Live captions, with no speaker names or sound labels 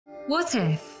What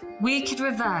if we could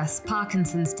reverse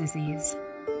Parkinson's disease?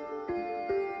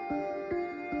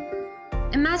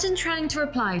 Imagine trying to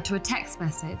reply to a text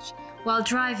message while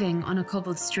driving on a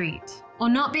cobbled street, or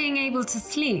not being able to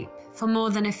sleep for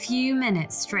more than a few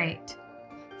minutes straight.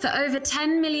 For over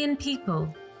 10 million people,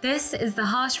 this is the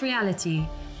harsh reality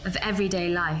of everyday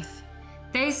life.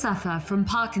 They suffer from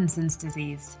Parkinson's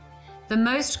disease, the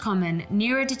most common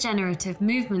neurodegenerative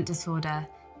movement disorder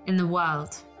in the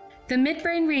world. The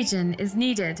midbrain region is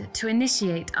needed to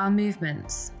initiate our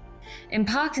movements. In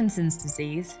Parkinson's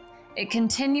disease, it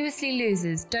continuously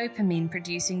loses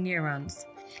dopamine-producing neurons,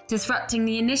 disrupting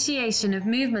the initiation of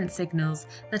movement signals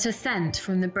that are sent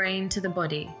from the brain to the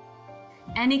body.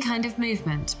 Any kind of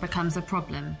movement becomes a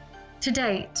problem. To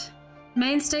date,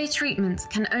 mainstay treatments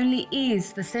can only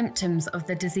ease the symptoms of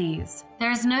the disease.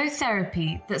 There is no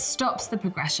therapy that stops the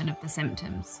progression of the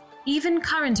symptoms. Even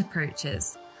current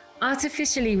approaches,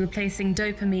 artificially replacing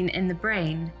dopamine in the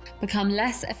brain, become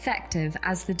less effective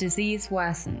as the disease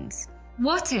worsens.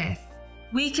 What if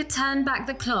we could turn back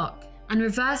the clock and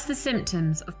reverse the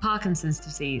symptoms of Parkinson's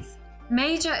disease?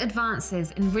 Major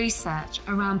advances in research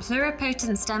around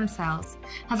pluripotent stem cells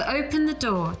have opened the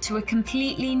door to a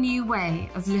completely new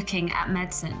way of looking at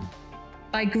medicine.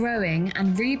 By growing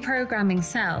and reprogramming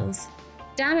cells,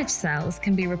 damaged cells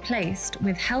can be replaced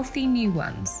with healthy new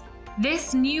ones.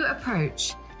 This new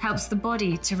approach helps the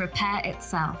body to repair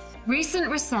itself. Recent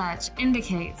research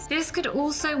indicates this could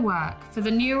also work for the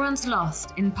neurons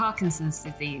lost in Parkinson's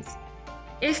disease.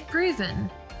 If proven,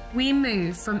 we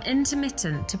move from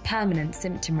intermittent to permanent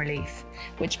symptom relief,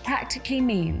 which practically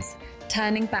means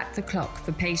turning back the clock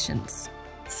for patients.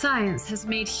 Science has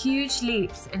made huge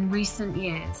leaps in recent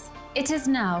years. It is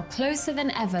now closer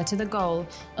than ever to the goal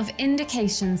of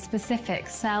indication-specific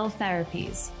cell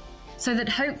therapies, so that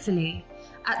hopefully,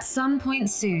 at some point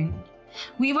soon,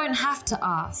 we won't have to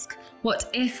ask, what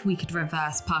if we could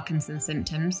reverse Parkinson's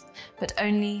symptoms, but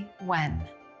only when.